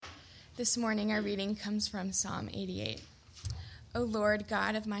This morning our reading comes from Psalm 88. O Lord,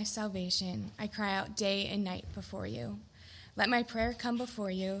 God of my salvation, I cry out day and night before you. Let my prayer come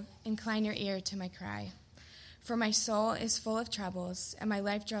before you. Incline your ear to my cry. For my soul is full of troubles, and my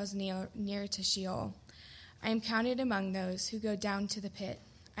life draws near to Sheol. I am counted among those who go down to the pit.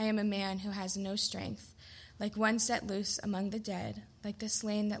 I am a man who has no strength, like one set loose among the dead, like the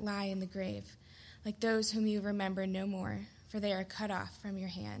slain that lie in the grave, like those whom you remember no more, for they are cut off from your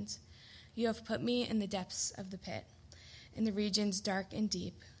hand. You have put me in the depths of the pit, in the regions dark and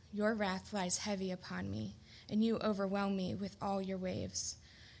deep. Your wrath lies heavy upon me, and you overwhelm me with all your waves.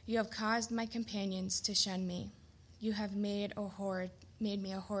 You have caused my companions to shun me. You have made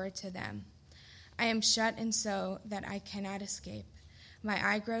me a horror to them. I am shut in so that I cannot escape. My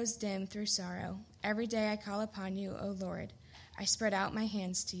eye grows dim through sorrow. Every day I call upon you, O Lord. I spread out my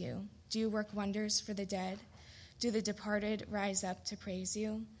hands to you. Do you work wonders for the dead? Do the departed rise up to praise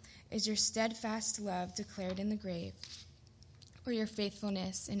you? Is your steadfast love declared in the grave, or your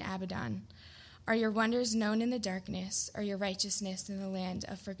faithfulness in Abaddon? Are your wonders known in the darkness, or your righteousness in the land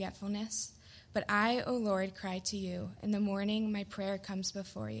of forgetfulness? But I, O Lord, cry to you. In the morning my prayer comes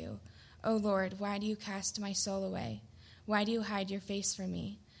before you. O Lord, why do you cast my soul away? Why do you hide your face from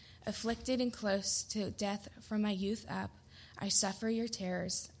me? Afflicted and close to death from my youth up, I suffer your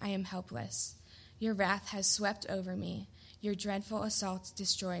terrors. I am helpless. Your wrath has swept over me. Your dreadful assaults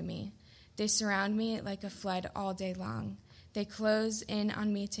destroy me. They surround me like a flood all day long. They close in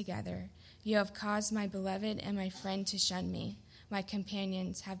on me together. You have caused my beloved and my friend to shun me. My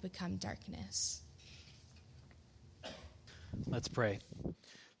companions have become darkness. Let's pray.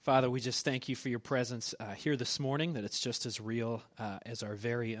 Father, we just thank you for your presence here this morning, that it's just as real as our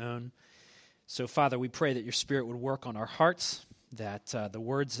very own. So, Father, we pray that your Spirit would work on our hearts, that the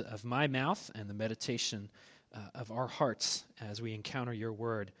words of my mouth and the meditation of our hearts as we encounter your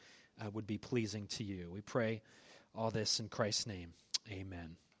word would be pleasing to you. We pray all this in Christ's name.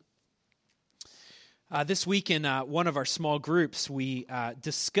 Amen. This week in one of our small groups, we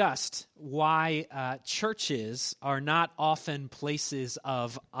discussed why churches are not often places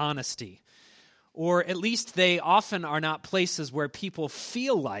of honesty, or at least they often are not places where people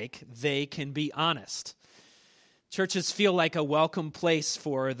feel like they can be honest. Churches feel like a welcome place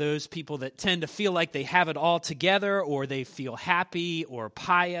for those people that tend to feel like they have it all together, or they feel happy or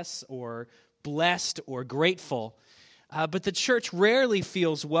pious or blessed or grateful. But the church rarely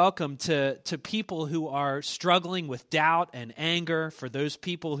feels welcome to people who are struggling with doubt and anger, for those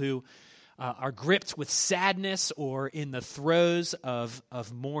people who are gripped with sadness or in the throes of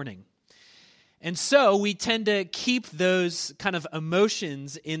mourning. And so we tend to keep those kind of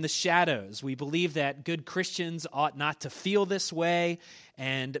emotions in the shadows. We believe that good Christians ought not to feel this way,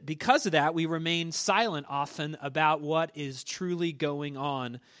 and because of that, we remain silent often about what is truly going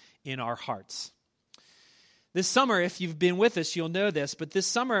on in our hearts. This summer, if you've been with us, you'll know this, but this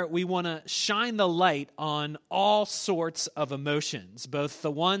summer we want to shine the light on all sorts of emotions, both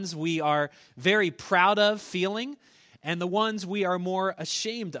the ones we are very proud of feeling and the ones we are more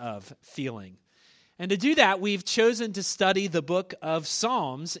ashamed of feeling. And to do that, we've chosen to study the book of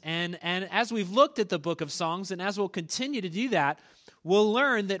Psalms, and as we've looked at the book of Psalms, and as we'll continue to do that, we'll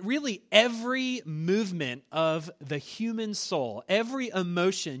learn that really every movement of the human soul, every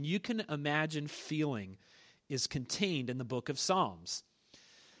emotion you can imagine feeling, is contained in the book of Psalms.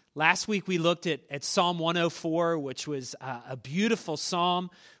 Last week we looked at Psalm 104, which was a beautiful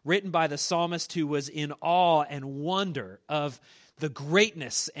psalm written by the psalmist who was in awe and wonder of the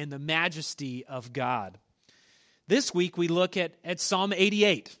greatness and the majesty of God. This week we look at Psalm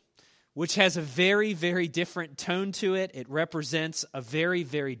 88, which has a very, very different tone to it. It represents a very,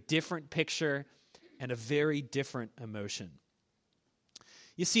 very different picture and a very different emotion.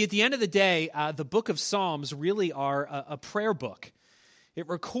 You see, at the end of the day, the book of Psalms really are a prayer book. It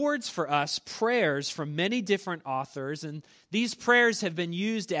records for us prayers from many different authors, and these prayers have been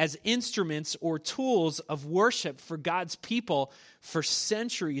used as instruments or tools of worship for God's people for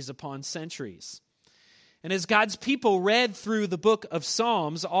centuries upon centuries. And as God's people read through the book of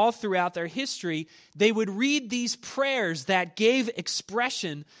Psalms all throughout their history, they would read these prayers that gave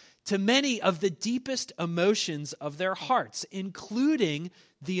expression to many of the deepest emotions of their hearts, including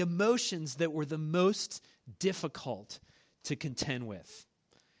the emotions that were the most difficult to contend with.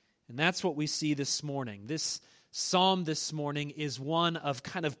 And that's what we see this morning. This psalm this morning is one of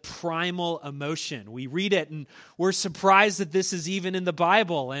kind of primal emotion. We read it and we're surprised that this is even in the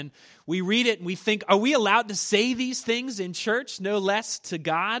Bible. And we read it and we think, are we allowed to say these things in church, no less to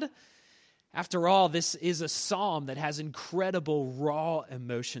God? After all, this is a psalm that has incredible raw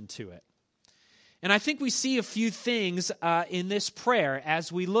emotion to it. And I think we see a few things in this prayer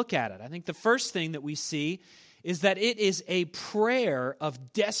as we look at it. I think the first thing that we see is that it is a prayer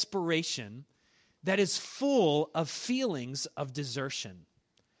of desperation that is full of feelings of desertion.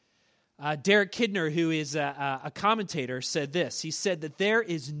 Derek Kidner, who is a commentator, said this. He said that there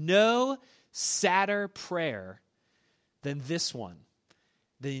is no sadder prayer than this one,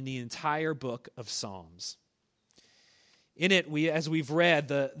 than the entire book of Psalms. In it, as we've read,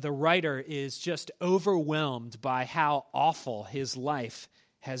 the writer is just overwhelmed by how awful his life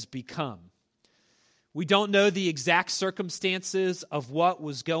has become. We don't know the exact circumstances of what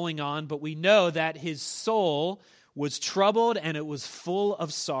was going on, but we know that his soul was troubled and it was full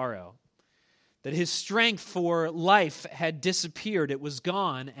of sorrow. That his strength for life had disappeared, it was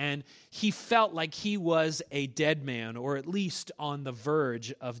gone, and he felt like he was a dead man, or at least on the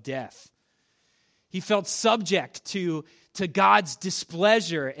verge of death. He felt subject to God's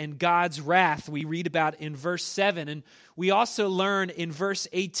displeasure and God's wrath, we read about in verse 7. And we also learn in verse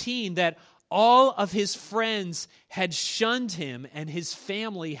 18 that all of his friends had shunned him and his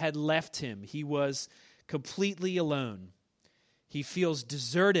family had left him. He was completely alone. He feels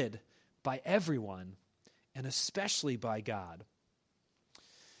deserted by everyone, and especially by God.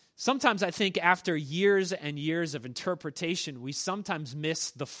 Sometimes I think after years and years of interpretation, we sometimes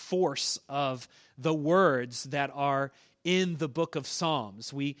miss the force of the words that are in the book of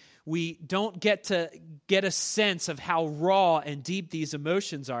Psalms. We don't get to get a sense of how raw and deep these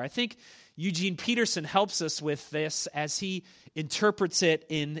emotions are. I think Eugene Peterson helps us with this as he interprets it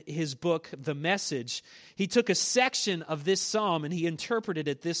in his book, The Message. He took a section of this psalm and he interpreted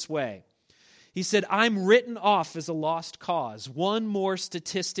it this way. He said, I'm written off as a lost cause, one more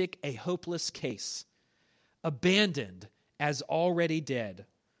statistic, a hopeless case, abandoned as already dead.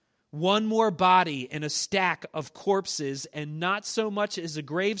 One more body in a stack of corpses, and not so much as a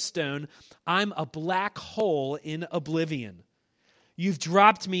gravestone, I'm a black hole in oblivion. You've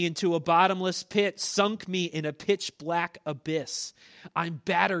dropped me into a bottomless pit, sunk me in a pitch-black abyss. I'm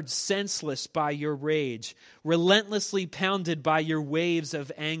battered senseless by your rage, relentlessly pounded by your waves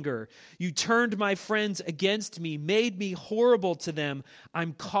of anger. You turned my friends against me, made me horrible to them.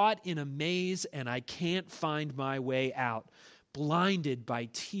 I'm caught in a maze and I can't find my way out, blinded by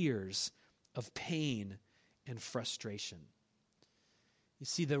tears of pain and frustration. You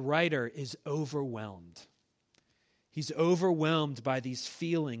see, the writer is overwhelmed. He's overwhelmed by these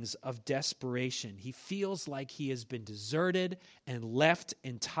feelings of desperation. He feels like he has been deserted and left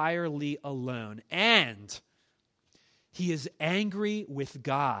entirely alone. And he is angry with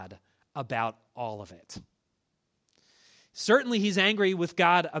God about all of it. Certainly he's angry with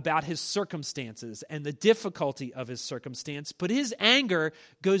God about his circumstances and the difficulty of his circumstance, but his anger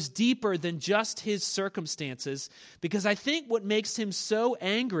goes deeper than just his circumstances, because I think what makes him so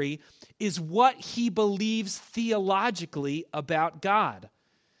angry is what he believes theologically about God.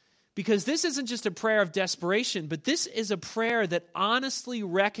 Because this isn't just a prayer of desperation, but this is a prayer that honestly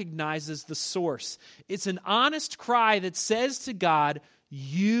recognizes the source. It's an honest cry that says to God,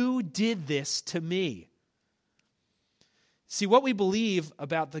 you did this to me. See, what we believe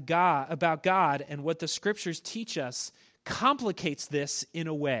about God and what the scriptures teach us complicates this in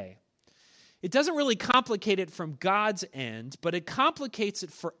a way. It doesn't really complicate it from God's end, but it complicates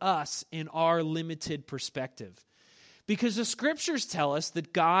it for us in our limited perspective. Because the scriptures tell us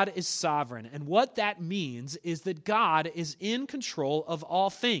that God is sovereign, and what that means is that God is in control of all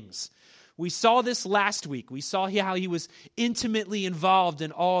things. We saw this last week. We saw how he was intimately involved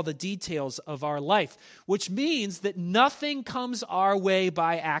in all the details of our life, which means that nothing comes our way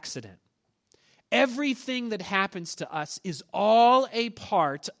by accident. Everything that happens to us is all a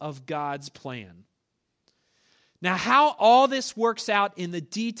part of God's plan. Now, how all this works out in the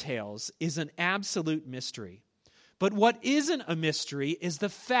details is an absolute mystery. But what isn't a mystery is the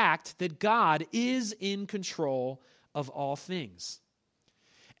fact that God is in control of all things.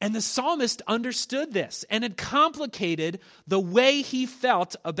 And the psalmist understood this, and it complicated the way he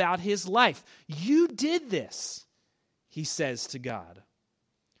felt about his life. You did this, he says to God.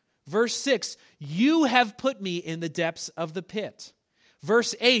 Verse 6, you have put me in the depths of the pit.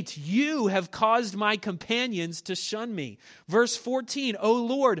 Verse 8, you have caused my companions to shun me. Verse 14, O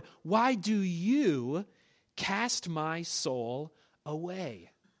Lord, why do you cast my soul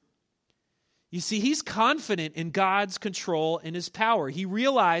away? You see, he's confident in God's control and his power. He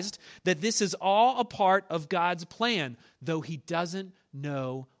realized that this is all a part of God's plan, though he doesn't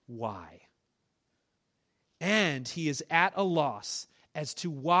know why. And he is at a loss as to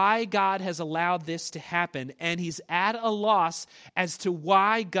why God has allowed this to happen, and he's at a loss as to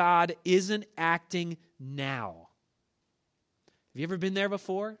why God isn't acting now. Have you ever been there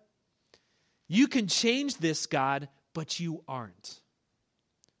before? You can change this, God, but you aren't.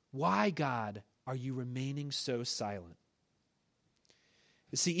 Why, God, are you remaining so silent?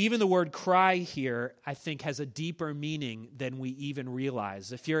 You see, even the word cry here, I think, has a deeper meaning than we even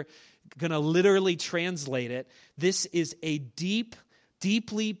realize. If you're going to literally translate it, this is a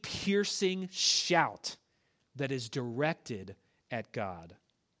deeply piercing shout that is directed at God.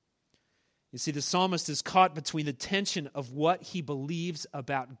 You see, the psalmist is caught between the tension of what he believes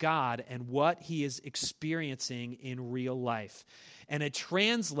about God and what he is experiencing in real life. And it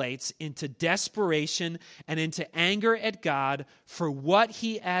translates into desperation and into anger at God for what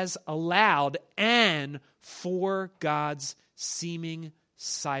he has allowed and for God's seeming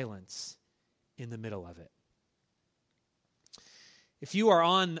silence in the middle of it. If you are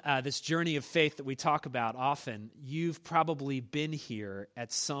on this journey of faith that we talk about often, you've probably been here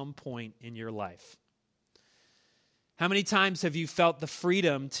at some point in your life. How many times have you felt the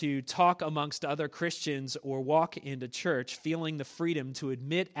freedom to talk amongst other Christians or walk into church, feeling the freedom to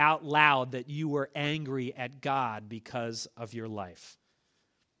admit out loud that you were angry at God because of your life?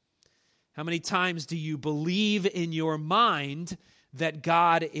 How many times do you believe in your mind that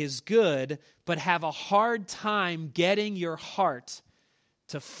God is good, but have a hard time getting your heart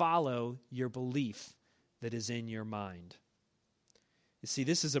to follow your belief that is in your mind? You see,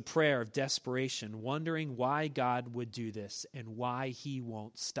 this is a prayer of desperation, wondering why God would do this and why he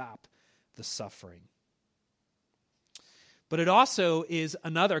won't stop the suffering. But it also is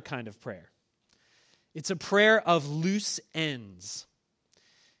another kind of prayer. It's a prayer of loose ends.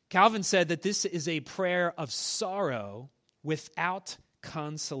 Calvin said that this is a prayer of sorrow without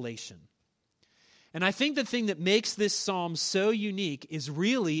consolation. And I think the thing that makes this psalm so unique is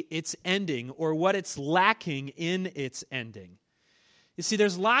really its ending, or what it's lacking in its ending. You see,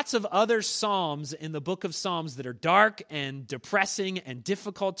 there's lots of other psalms in the book of Psalms that are dark and depressing and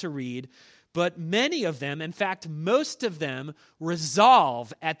difficult to read, but many of them, in fact, most of them,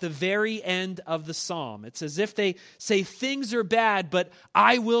 resolve at the very end of the psalm. It's as if they say things are bad, but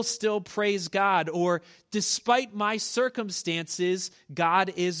I will still praise God, or despite my circumstances,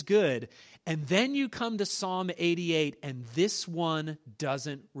 God is good. And then you come to Psalm 88, and this one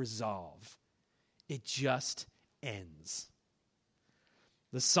doesn't resolve. It just ends.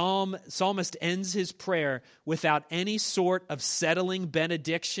 The psalmist ends his prayer without any sort of settling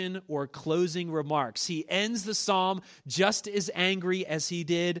benediction or closing remarks. He ends the psalm just as angry as he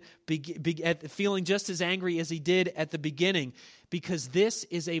did, feeling just as angry as he did at the beginning, because this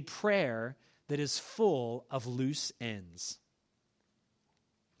is a prayer that is full of loose ends.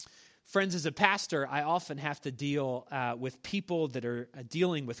 Friends, as a pastor, I often have to deal with people that are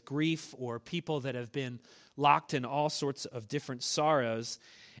dealing with grief, or people that have been locked in all sorts of different sorrows.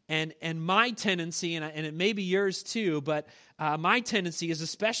 And my tendency, and it may be yours too, but my tendency is,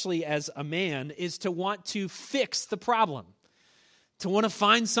 especially as a man, is to want to fix the problem, to want to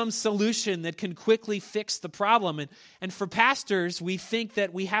find some solution that can quickly fix the problem. And for pastors, we think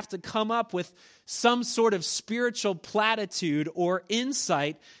that we have to come up with some sort of spiritual platitude or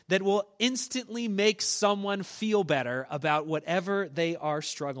insight that will instantly make someone feel better about whatever they are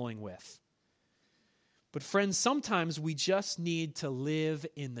struggling with. But friends, sometimes we just need to live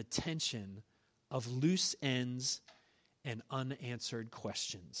in the tension of loose ends and unanswered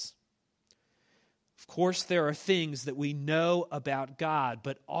questions. Of course, there are things that we know about God,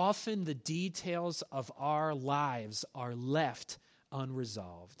 but often the details of our lives are left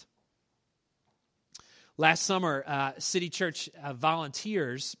unresolved. Last summer, City Church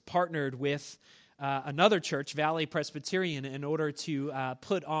volunteers partnered with another church, Valley Presbyterian, in order to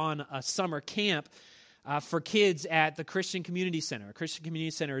put on a summer camp for kids at the Christian Community Center. Christian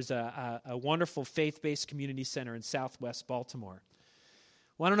Community Center is a wonderful faith-based community center in southwest Baltimore.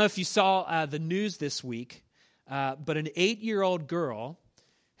 Well, I don't know if you saw the news this week, but an 8-year-old girl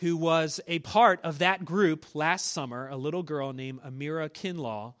who was a part of that group last summer, a little girl named Amira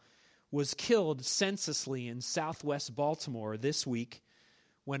Kinlaw, was killed senselessly in southwest Baltimore this week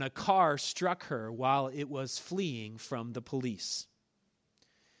when a car struck her while it was fleeing from the police.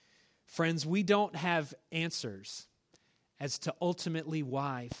 Friends, we don't have answers as to ultimately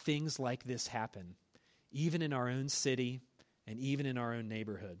why things like this happen, even in our own city and even in our own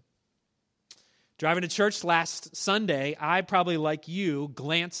neighborhood. Driving to church last Sunday, I probably, like you,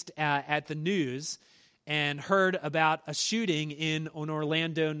 glanced at the news and heard about a shooting in an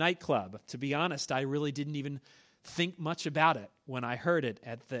Orlando nightclub. To be honest, I really didn't even think much about it when I heard it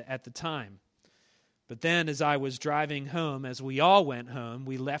at the time. But then as I was driving home, as we all went home,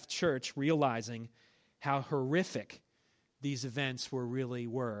 we left church realizing how horrific these events really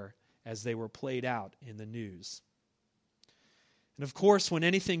were as they were played out in the news. And of course, when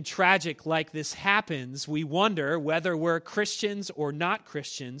anything tragic like this happens, we wonder, whether we're Christians or not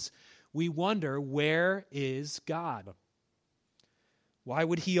Christians, we wonder, where is God? Why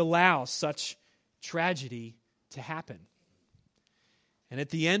would he allow such tragedy to happen? And at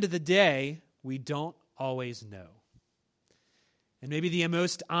the end of the day, we don't always know. And maybe the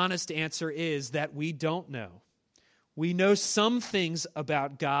most honest answer is that we don't know. We know some things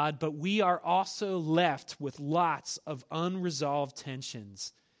about God, but we are also left with lots of unresolved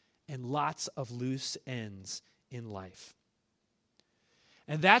tensions and lots of loose ends in life.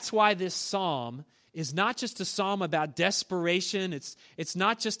 And that's why this psalm is not just a psalm about desperation. It's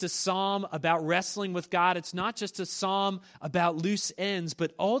not just a psalm about wrestling with God. It's not just a psalm about loose ends,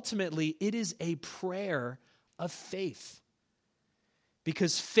 but ultimately it is a prayer of faith.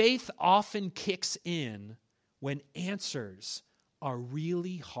 Because faith often kicks in when answers are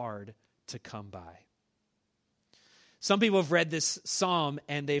really hard to come by. Some people have read this psalm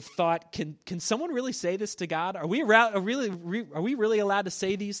and they've thought, can someone really say this to God? Are we really allowed to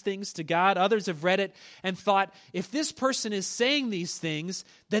say these things to God? Others have read it and thought, if this person is saying these things,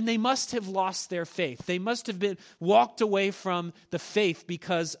 then they must have lost their faith. They must have been walked away from the faith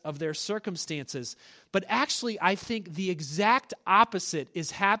because of their circumstances. But actually, I think the exact opposite is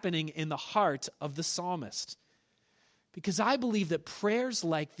happening in the heart of the psalmist. Because I believe that prayers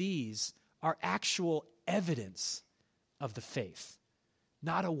like these are actual evidence of the faith,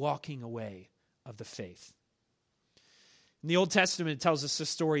 not a walking away of the faith. In the Old Testament, it tells us a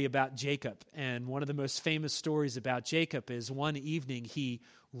story about Jacob. And one of the most famous stories about Jacob is one evening he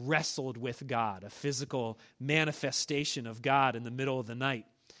wrestled with God, a physical manifestation of God in the middle of the night.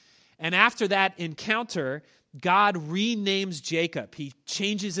 And after that encounter, God renames Jacob. He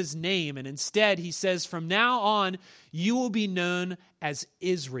changes his name, and instead he says, from now on, you will be known as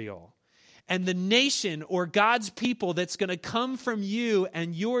Israel. And the nation or God's people that's going to come from you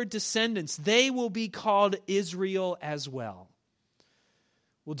and your descendants, they will be called Israel as well.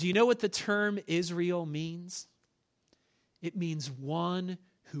 Well, do you know what the term Israel means? It means one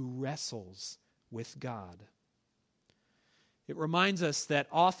who wrestles with God. It reminds us that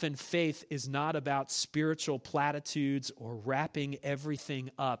often faith is not about spiritual platitudes or wrapping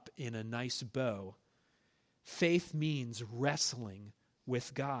everything up in a nice bow. Faith means wrestling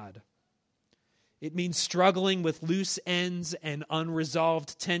with God. It means struggling with loose ends and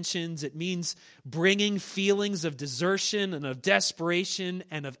unresolved tensions. It means bringing feelings of desertion and of desperation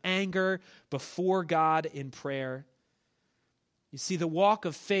and of anger before God in prayer. You see, the walk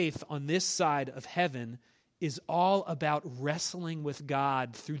of faith on this side of heaven is all about wrestling with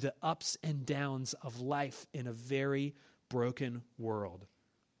God through the ups and downs of life in a very broken world.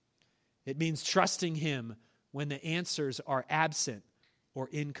 It means trusting Him when the answers are absent or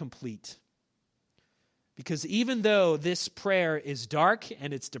incomplete. Because even though this prayer is dark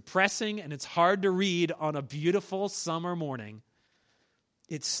and it's depressing and it's hard to read on a beautiful summer morning,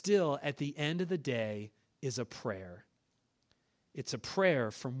 it still, at the end of the day, is a prayer. It's a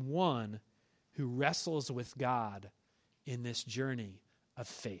prayer from one who wrestles with God in this journey of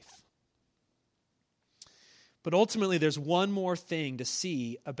faith. But ultimately, there's one more thing to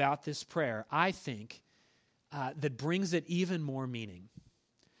see about this prayer, I think, that brings it even more meaning.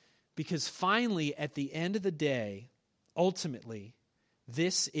 Because finally, at the end of the day, ultimately,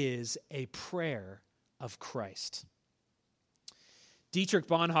 this is a prayer of Christ. Dietrich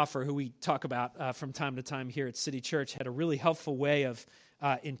Bonhoeffer, who we talk about from time to time here at City Church, had a really helpful way of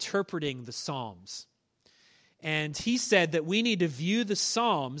interpreting the Psalms. And he said that we need to view the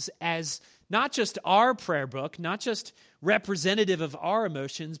Psalms as not just our prayer book, not just representative of our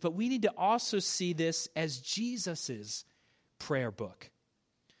emotions, but we need to also see this as Jesus's prayer book.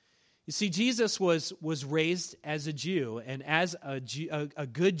 You see, Jesus was raised as a Jew, and as a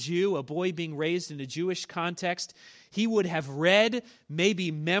good Jew, a boy being raised in a Jewish context, he would have read,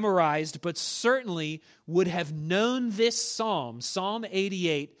 maybe memorized, but certainly would have known this psalm, Psalm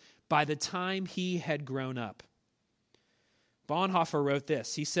 88, by the time he had grown up. Bonhoeffer wrote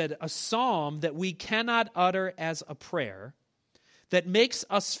this. He said, "A psalm that we cannot utter as a prayer, that makes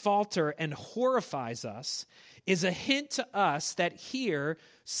us falter and horrifies us, is a hint to us that here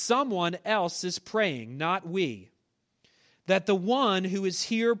someone else is praying, not we. That the one who is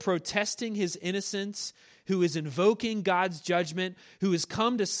here protesting his innocence, who is invoking God's judgment, who has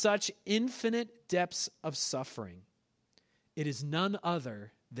come to such infinite depths of suffering, it is none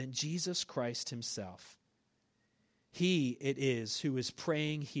other than Jesus Christ himself. He it is who is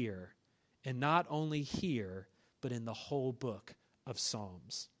praying here, and not only here, but in the whole book of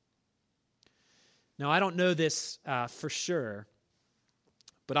Psalms." Now, I don't know this for sure,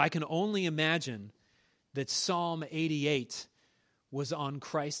 but I can only imagine that Psalm 88 was on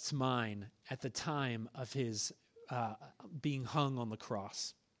Christ's mind at the time of his being hung on the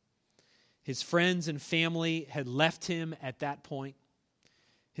cross. His friends and family had left him at that point.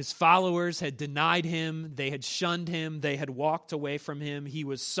 His followers had denied him. They had shunned him. They had walked away from him. He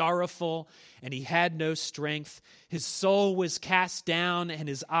was sorrowful and he had no strength. His soul was cast down and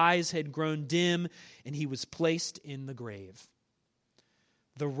his eyes had grown dim, and he was placed in the grave.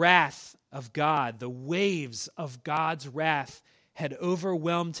 The wrath of God, the waves of God's wrath had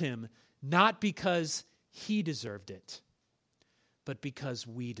overwhelmed him, not because he deserved it, but because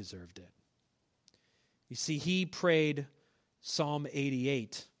we deserved it. You see, he prayed Psalm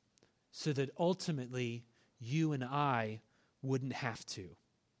 88 so that ultimately you and I wouldn't have to.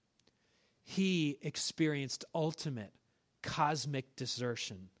 He experienced ultimate cosmic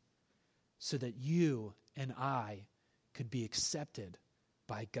desertion so that you and I could be accepted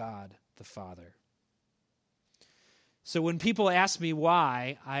by God the Father. So when people ask me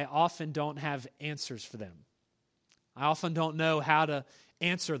why, I often don't have answers for them. I often don't know how to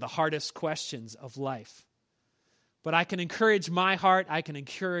answer the hardest questions of life. But I can encourage my heart. I can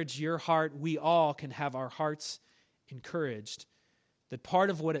encourage your heart. We all can have our hearts encouraged that part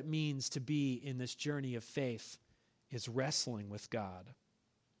of what it means to be in this journey of faith is wrestling with God.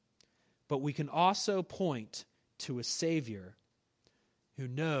 But we can also point to a Savior who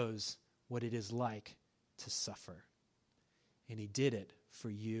knows what it is like to suffer. And he did it for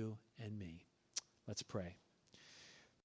you and me. Let's pray.